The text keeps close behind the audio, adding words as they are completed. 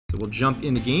So we'll jump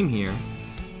in the game here.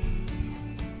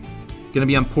 Gonna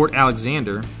be on Port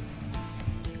Alexander.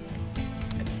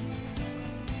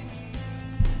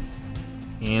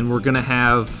 And we're gonna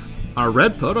have our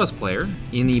red Protoss player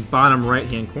in the bottom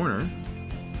right-hand corner.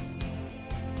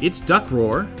 It's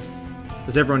Duckrawr,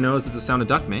 as everyone knows that the sound a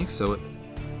duck makes, so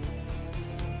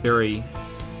very,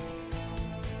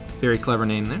 very clever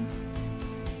name there.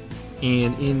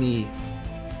 And in the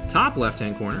top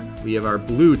left-hand corner, we have our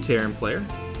blue Terran player.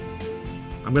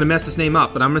 I'm gonna mess this name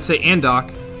up, but I'm gonna say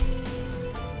Andacht.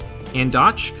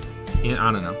 Andacht?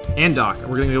 I don't know. Andacht.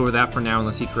 We're gonna go with that for now,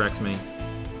 unless he corrects me.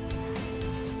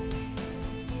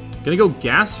 Gonna go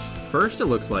gas first, it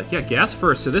looks like. Yeah, gas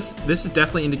first. So this is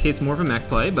definitely indicates more of a mech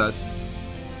play, but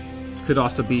could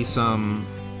also be some,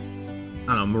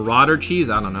 I don't know, Marauder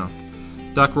cheese? I don't know.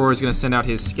 Duckrawr is gonna send out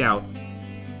his scout.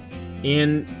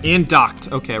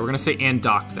 Andacht. Okay, we're gonna say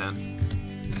Andacht then,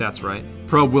 if that's right.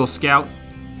 Probe will scout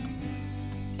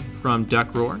from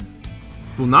Duckrawr.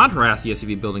 Will not harass the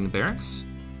SCV building the barracks.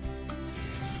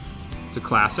 It's a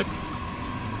classic.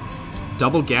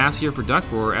 Double gas here for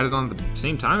Duckrawr, added on at the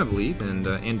same time, I believe, and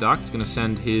Andacht is going to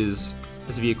send his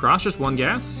SCV across. Just one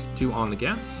gas, 2 on the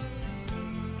gas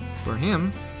for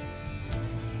him.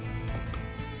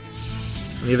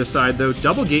 On the other side, though,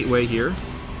 double gateway here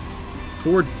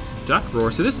for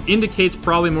Duckrawr. So this indicates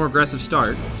probably more aggressive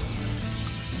start.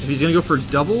 If he's going to go for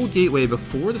double gateway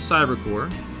before the Cyber Core,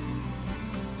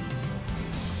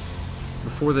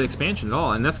 before the expansion at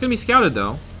all, and that's going to be scouted,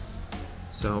 though.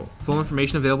 So, full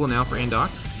information available now for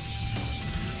Andacht.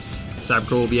 Cyber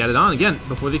Core will be added on, again,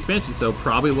 before the expansion, so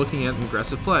probably looking at an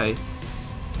aggressive play.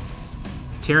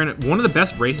 Terran, one of the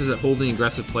best races at holding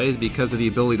aggressive plays because of the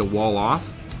ability to wall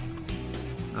off.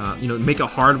 Make a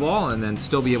hard wall and then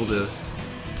still be able to,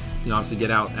 obviously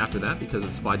get out after that because of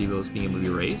the supply depots being able to be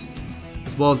raised.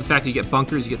 As well as the fact that you get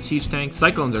bunkers, you get siege tanks.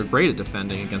 Cyclones are great at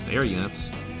defending against air units.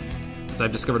 As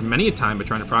I've discovered many a time by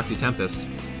trying to proxy Tempest.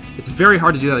 It's very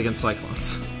hard to do that against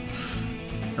Cyclones.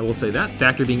 I will say that.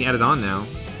 Factor being added on now.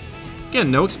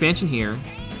 Again, no expansion here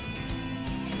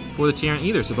for the Terran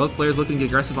either, so both players looking to get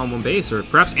aggressive on one base, or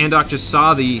perhaps Andacht just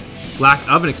saw the lack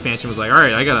of an expansion, was like,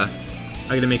 alright, I gotta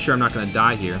make sure I'm not gonna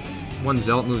die here. One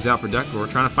Zealot moves out for Duckrawr,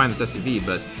 trying to find this SCV,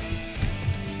 but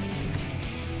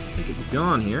I think it's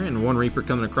gone here, and one Reaper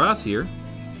coming across here.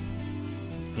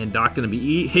 Andacht gonna be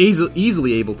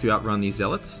easily able to outrun these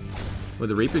Zealots. Where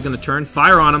the Reaper's going to turn,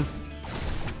 fire on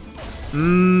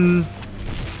him.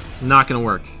 Not going to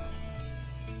work.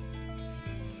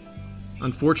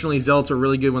 Unfortunately, Zealots are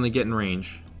really good when they get in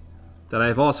range. That I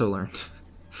have also learned.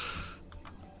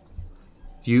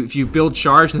 If you build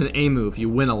charge and then A move, you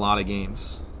win a lot of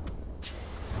games.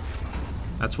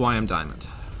 That's why I'm Diamond.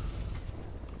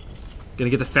 Going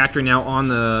to get the factory now on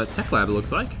the Tech Lab, it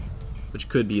looks like. Which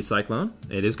could be a Cyclone.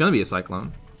 It is going to be a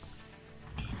Cyclone.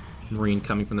 Marine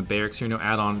coming from the barracks here. No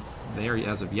add-on there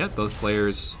as of yet. Both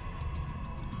players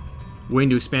waiting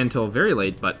to expand until very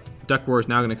late, but Duckrawr is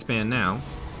now going to expand now.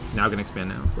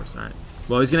 Of course. All right.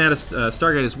 Well, he's going to add a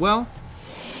Stargate as well.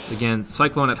 Again,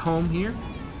 Cyclone at home here.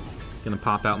 Going to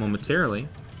pop out momentarily.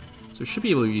 So should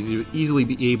be able to easily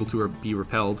be able to be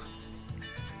repelled.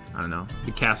 I don't know.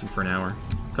 Be casting for an hour.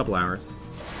 A couple hours.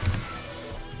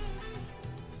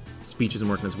 Speech isn't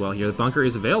working as well here. The bunker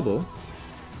is available.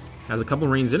 Has a couple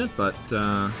Marines in it, but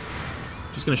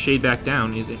just going to shade back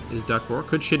down is Duckrawr.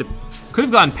 Could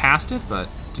have gotten past it, but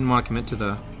didn't want to commit to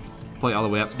the play all the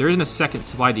way up. There isn't a second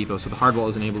supply depot, so the hardwall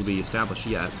isn't able to be established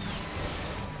yet.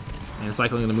 And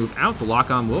Cyclone going to move out. The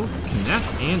lock-on will connect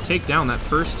and take down that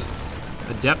first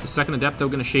Adept. The second Adept, though,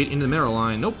 going to shade into the mineral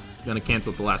line. Nope. Going to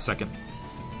cancel at the last second.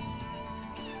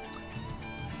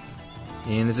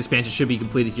 And this expansion should be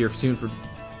completed here soon for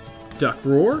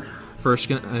Duckrawr.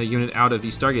 First unit out of the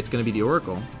Stargate is going to be the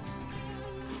Oracle.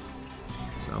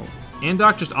 So,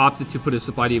 Andacht just opted to put his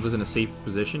supply depots in a safe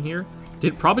position here.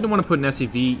 Probably didn't want to put an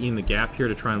SCV in the gap here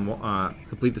to try and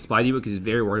complete the supply depot because he's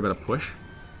very worried about a push.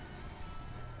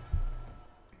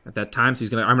 At that time, so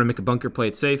I'm going to make a bunker, play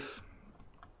it safe.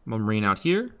 One Marine out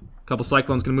here. A couple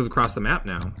Cyclones going to move across the map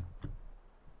now.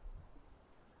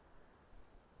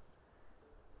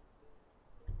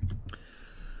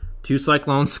 Two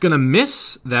Cyclones. Going to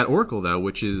miss that Oracle, though,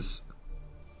 which is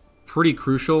pretty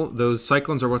crucial. Those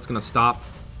Cyclones are what's going to stop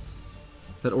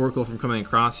that Oracle from coming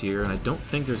across here, and I don't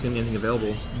think there's going to be anything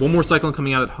available. One more Cyclone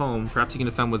coming out at home. Perhaps he can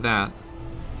defend with that.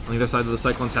 On the other side, the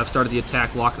Cyclones have started the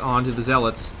attack, locked on to the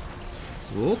Zealots.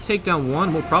 We'll take down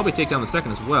one. We'll probably take down the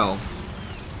second as well.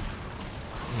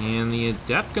 And the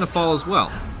Adept going to fall as well.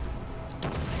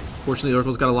 Fortunately, the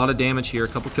Oracle's got a lot of damage here. A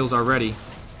couple kills already.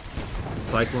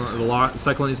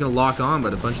 Cyclone is going to lock on,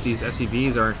 but a bunch of these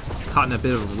SCVs are caught in a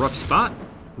bit of a rough spot.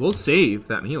 We'll save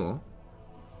that mule.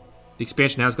 The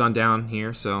expansion has gone down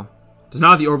here, so does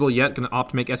not have the orbital yet. Going to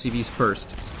opt to make SCVs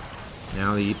first.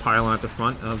 Now the pylon at the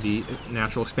front of the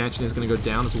natural expansion is going to go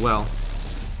down as well.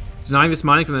 Denying this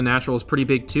mining from the natural is pretty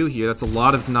big too here. That's a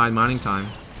lot of denied mining time.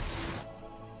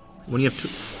 When you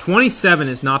have 27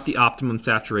 is not the optimum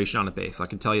saturation on a base, I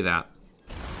can tell you that.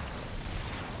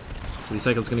 So the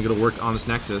cycle is going to go to work on this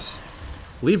Nexus.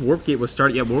 I believe Warp Gate was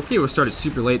started. Yeah, Warp Gate was started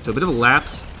super late, so a bit of a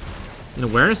lapse in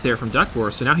awareness there from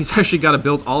Duckrawr. So now he's actually got to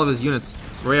build all of his units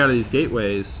right out of these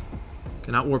gateways.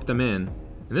 Cannot warp them in.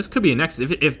 And this could be a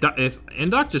Nexus. If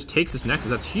Andacht just takes this Nexus,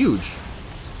 that's huge.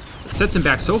 It sets him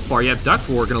back so far. Yeah,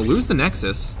 Duckrawr going to lose the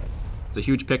Nexus. It's a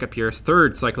huge pickup here. His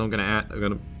third Cyclone going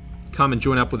to come and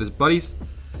join up with his buddies.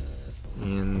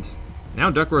 And now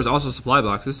Duckrawr is also supply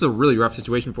blocks. This is a really rough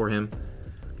situation for him.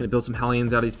 Going to build some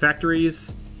Hellions out of these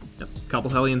factories. Yep, a couple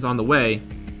Hellions on the way.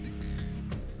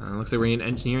 Looks like we're in an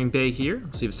engineering bay here.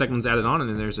 We'll see if a second one's added on, and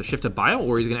then there's a shift to bio,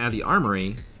 or he's going to add the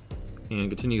armory and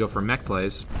continue to go for mech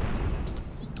plays.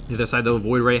 The other side, though,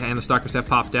 Void Ray and the Stalkers have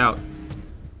popped out.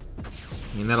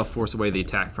 And that'll force away the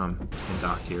attack from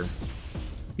Andacht here.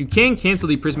 You can cancel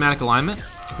the Prismatic Alignment.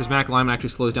 The Prismatic Alignment actually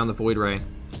slows down the Void Ray.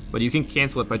 But you can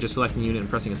cancel it by just selecting the unit and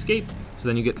pressing Escape. So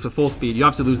then you get to full speed. You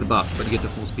obviously lose the buff, but you get to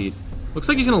full speed. Looks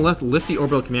like he's going to lift the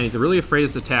Orbital Command. He's really afraid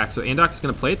of this attack. So Andacht is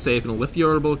going to play it safe, going to lift the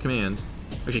Orbital Command.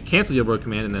 Actually, cancel the Orbital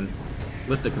Command and then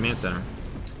lift the Command Center.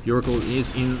 The Oracle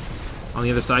is in on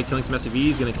the other side, killing some SCVs.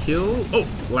 He's going to kill... Oh!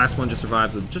 The last one just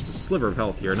survives with just a sliver of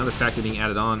health here. Another factor being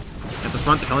added on. At the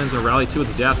front, the Hellions are rally to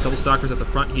its death. A couple Stalkers at the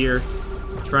front here.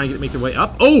 Trying to make their way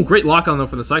up. Oh! Great lock-on, though,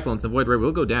 from the Cyclones. The Void Ray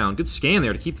will go down. Good scan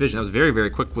there to keep vision. That was very, very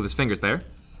quick with his fingers there.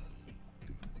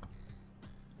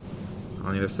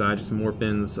 On the other side, just some more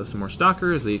pins, some more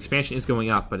Stalkers. The expansion is going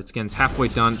up, but it's halfway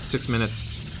done. 6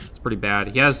 minutes. It's pretty bad.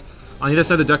 He has... On the other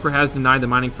side, the Duckrawr has denied the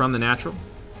mining from the natural.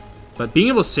 But being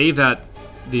able to save that...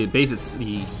 The base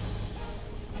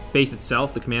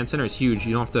itself, the command center, is huge.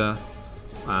 You don't have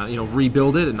to,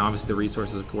 rebuild it, and obviously the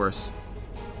resources, of course,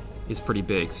 is pretty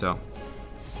big. So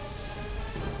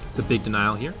it's a big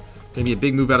denial here. Going to be a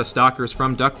big move out of Stalkers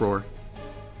from Duckrawr.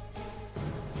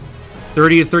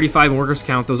 30 to 35 workers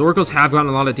count. Those oracles have gotten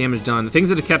a lot of damage done. The things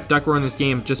that have kept Duckrawr in this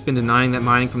game have just been denying that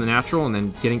mining from the natural and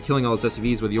then killing all those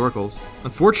SCVs with the oracles.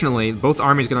 Unfortunately, both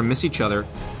armies are going to miss each other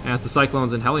as the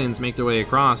Cyclones and Hellions make their way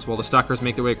across, while the Stalkers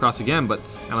make their way across again, but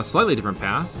on a slightly different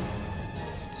path.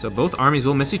 So both armies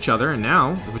will miss each other, and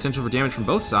now the potential for damage from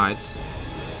both sides.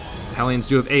 The Hellions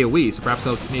do have AoE, so perhaps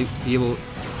they'll be able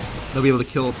to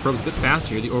kill probes a bit faster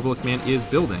here. The Orbital Command is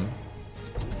building.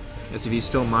 SCV is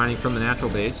still mining from the natural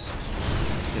base.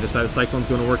 The other side of Cyclone's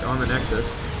going to work on the Nexus.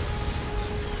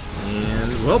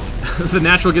 And, well, the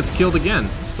natural gets killed again.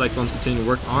 Cyclones continue to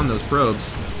work on those probes.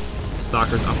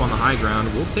 Stalkers up on the high ground.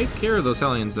 We'll take care of those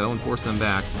Hellions, though, and force them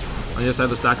back. On the other side,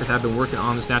 the Stalkers have been working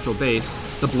on this natural base.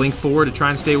 The blink forward to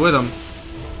try and stay with him.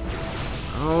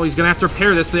 Oh, he's going to have to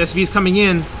repair this. The SCV's coming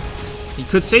in. He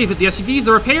could save it. The SCV's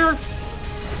the repair.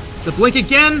 The blink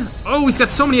again. Oh, he's got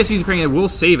so many SCVs repairing it. We'll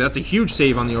save it. That's a huge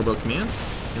save on the Orbital Command.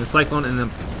 And the Cyclone and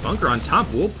the bunker on top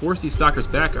will force these Stalkers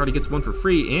back. Already gets one for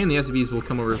free, and the SCVs will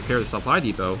come over to repair the supply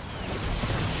depot.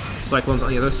 Cyclones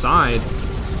on the other side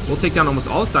will take down almost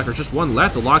all the Stalkers. Just one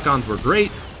left. The lock-ons were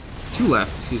great. Two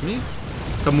left, excuse me.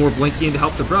 A couple more blink in to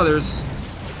help the brothers.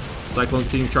 Cyclone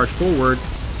continuing to charge forward.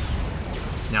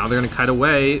 Now they're going to kite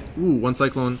away. Ooh, one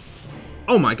Cyclone.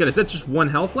 Oh my god, is that just one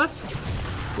health left?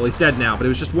 Well, he's dead now, but it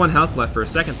was just one health left for a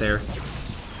second there.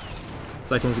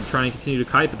 Cyclone can try and continue to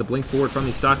kite, but the blink forward from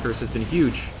these Stalkers has been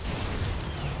huge.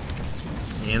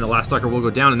 And the last Stalker will go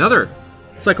down. Another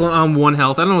Cyclone on 1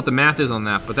 health. I don't know what the math is on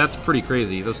that, but that's pretty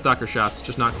crazy. Those Stalker shots,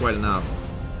 just not quite enough.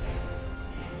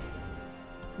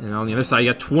 And on the other side,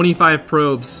 you got 25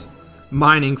 probes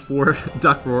mining for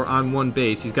Duckrawr on 1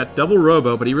 base. He's got double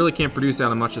Robo, but he really can't produce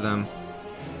out of much of them.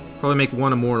 Probably make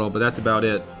 1 Immortal, but that's about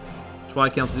it.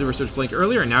 Twilight Council did research blink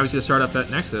earlier, and now he's going to start up that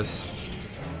Nexus.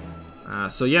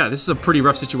 So yeah, this is a pretty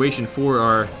rough situation for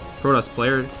our Protoss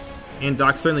player. And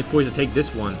Doc's certainly poised to take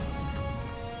this one.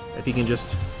 If he can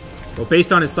just... Well,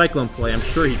 based on his Cyclone play, I'm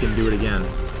sure he can do it again.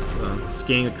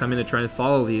 Scanning will come in to try and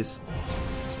follow these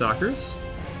Stalkers.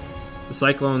 The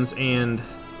Cyclones and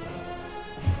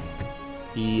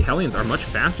the Hellions are much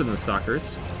faster than the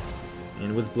Stalkers.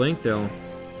 And with Blink, they'll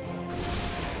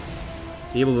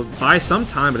be able to buy some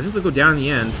time, but I think they'll go down in the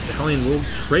end. The Hellion will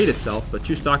trade itself, but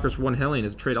 2 Stalkers for 1 Hellion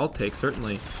is a trade I'll take,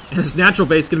 certainly. And this natural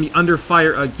base is going to be under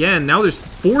fire again. Now there's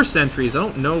 4 sentries. I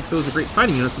don't know if those are great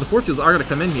fighting units, but the force fields are going to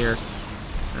come in here.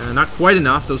 Not quite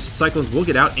enough. Those Cyclones will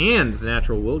get out, and the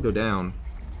natural will go down.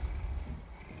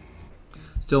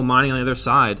 still mining on the other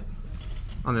side.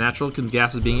 On the natural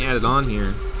gases being added on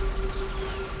here.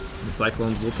 The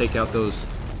Cyclones will take out those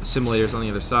assimilators on the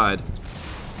other side.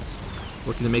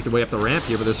 Looking to make their way up the ramp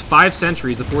here, but there's 5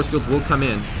 sentries. The force fields will come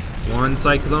in. One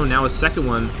Cyclone, now a second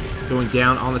one going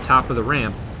down on the top of the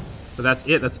ramp. But that's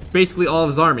it. That's basically all of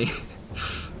his army.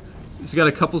 He's got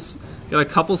a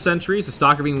couple sentries. The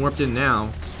Stalker being warped in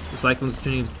now. The Cyclones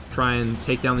continuing to try and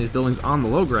take down these buildings on the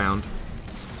low ground.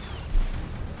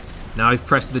 Now we've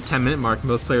pressed the 10-minute mark, and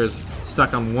both players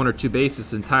stuck on 1 or 2 bases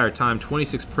this entire time.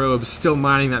 26 probes still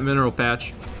mining that mineral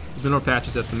patch. These mineral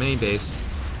patches at the main base.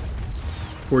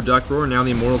 For Duckrawr, now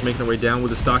the Immortals making their way down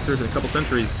with the Stalkers and a couple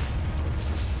sentries.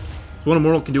 So one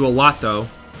Immortal can do a lot, though.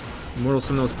 Immortals,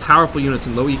 some of those powerful units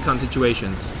in low econ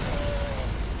situations.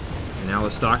 And now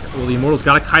the Stalker, well, the Immortals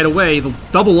got to kite away. They'll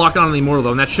double lock on the Immortal,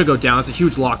 though, and that should go down. That's a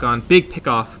huge lock on. Big pick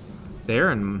off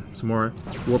there, and some more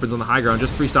Warpins on the high ground.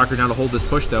 Just 3 Stalkers now to hold this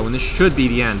push, though, and this should be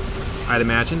the end, I'd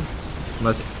imagine.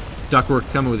 Unless Duckrawr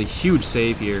coming with a huge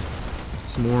save here.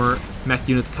 Some more mech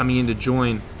units coming in to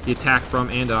join the attack from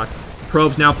Andacht.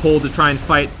 Probes now pulled to try and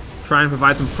fight, try and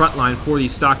provide some front line for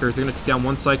these Stalkers. They're going to take down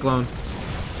 1 Cyclone.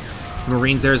 Some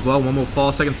Marines there as well. 1 will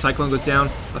fall. Second Cyclone goes down.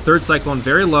 A third Cyclone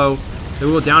very low. They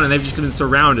will go down, and they've just been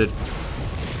surrounded.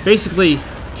 Basically,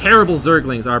 terrible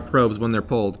Zerglings are probes when they're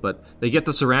pulled, but they get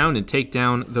to surround and take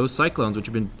down those Cyclones, which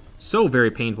have been so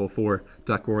very painful for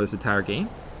Duckrawr this entire game.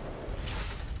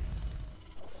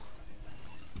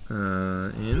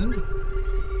 And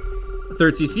a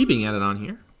third CC being added on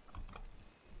here.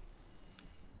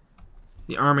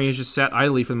 The army is just sat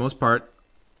idly for the most part.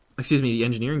 Excuse me, the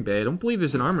engineering bay. I don't believe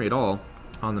there's an armory at all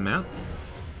on the map.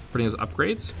 Putting those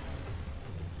upgrades.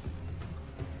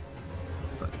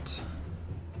 But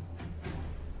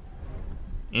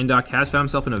Andacht has found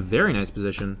himself in a very nice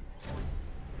position.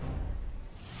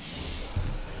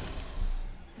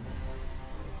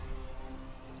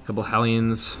 A couple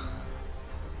Hellions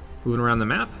moving around the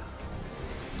map.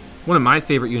 One of my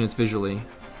favorite units visually.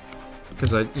 Because,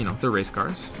 they're race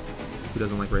cars. Who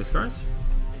doesn't like race cars?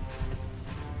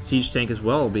 Siege tank as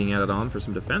well being added on for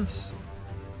some defense.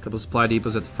 A couple supply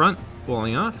depots at the front,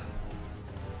 falling off.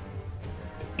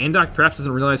 Andacht perhaps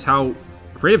doesn't realize how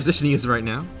great a position he is right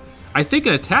now. I think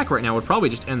an attack right now would probably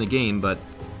just end the game, but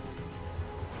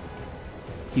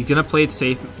he's going to play it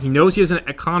safe. He knows he has an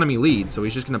economy lead, so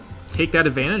he's just going to take that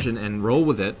advantage and roll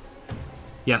with it.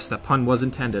 Yes, that pun was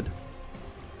intended.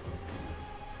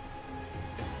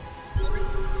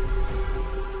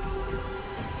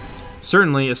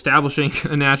 Certainly, establishing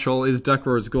a natural is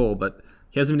Duckrawr's goal, but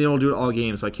he hasn't been able to do it all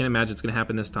game, so I can't imagine it's going to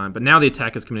happen this time. But now the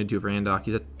attack is coming to do for Andacht.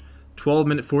 He's at 12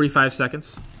 minutes 45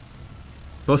 seconds.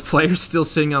 Both players still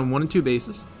sitting on 1 and 2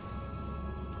 bases.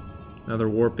 Another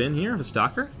warp in here, the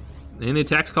Stalker. And the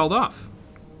attack's called off.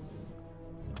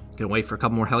 Gonna wait for a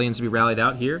couple more Hellions to be rallied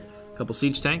out here. A couple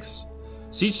siege tanks.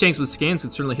 Siege tanks with scans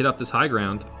could certainly hit up this high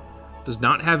ground. Does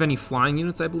not have any flying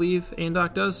units, I believe,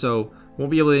 Andacht does, so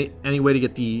won't be able to any way to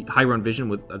get the high ground vision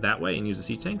with that way and use the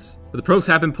siege tanks. But the probes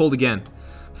have been pulled again.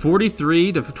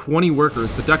 43 to 20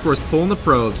 workers, but Duckrawr's pulling the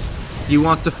probes. He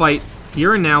wants to fight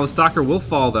here and now. The Stalker will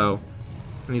fall, though.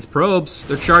 And these probes,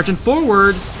 they're charging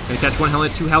forward. Gonna catch 1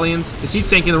 Hellion, 2 Hellions. The siege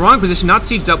tank in the wrong position, not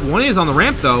sieged up. 1 is on the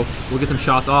ramp, though. We'll get some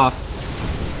shots off.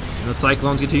 And the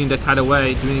Cyclones continue to cut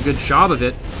away, doing a good job of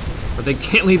it. But they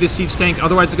can't leave this siege tank,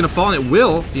 otherwise it's going to fall, and it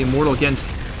will. The Immortal, again,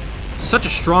 such a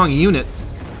strong unit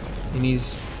in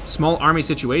these small army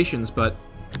situations, but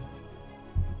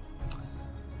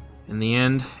in the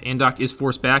end, Andacht is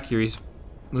forced back here. He's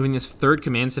moving this third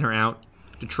command center out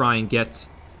to try and get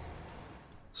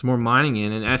some more mining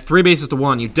in. And at 3 bases to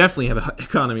 1, you definitely have an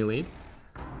economy lead.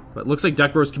 But it looks like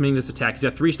Duckrawr's committing this attack. He's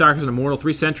got 3 Stalkers, an Immortal,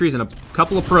 3 sentries, and a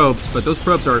couple of probes, but those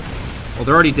probes are, well,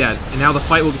 they're already dead. And now the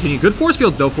fight will continue. Good force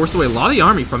fields, though, forced away a lot of the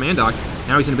army from Andacht.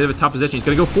 Now he's in a bit of a tough position. He's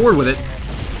going to go forward with it.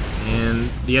 And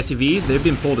the SCVs, they've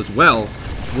been pulled as well.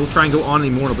 We'll try and go on the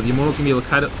Immortal, but the Immortal's going to be able to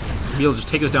cut it, be able to just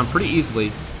take us down pretty easily.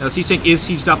 Now the siege tank is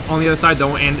sieged up on the other side,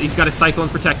 though, and he's got his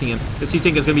Cyclones protecting him. The siege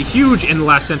tank is going to be huge, and the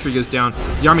last sentry goes down.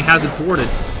 The army has been thwarted,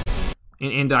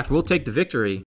 and Andacht will take the victory.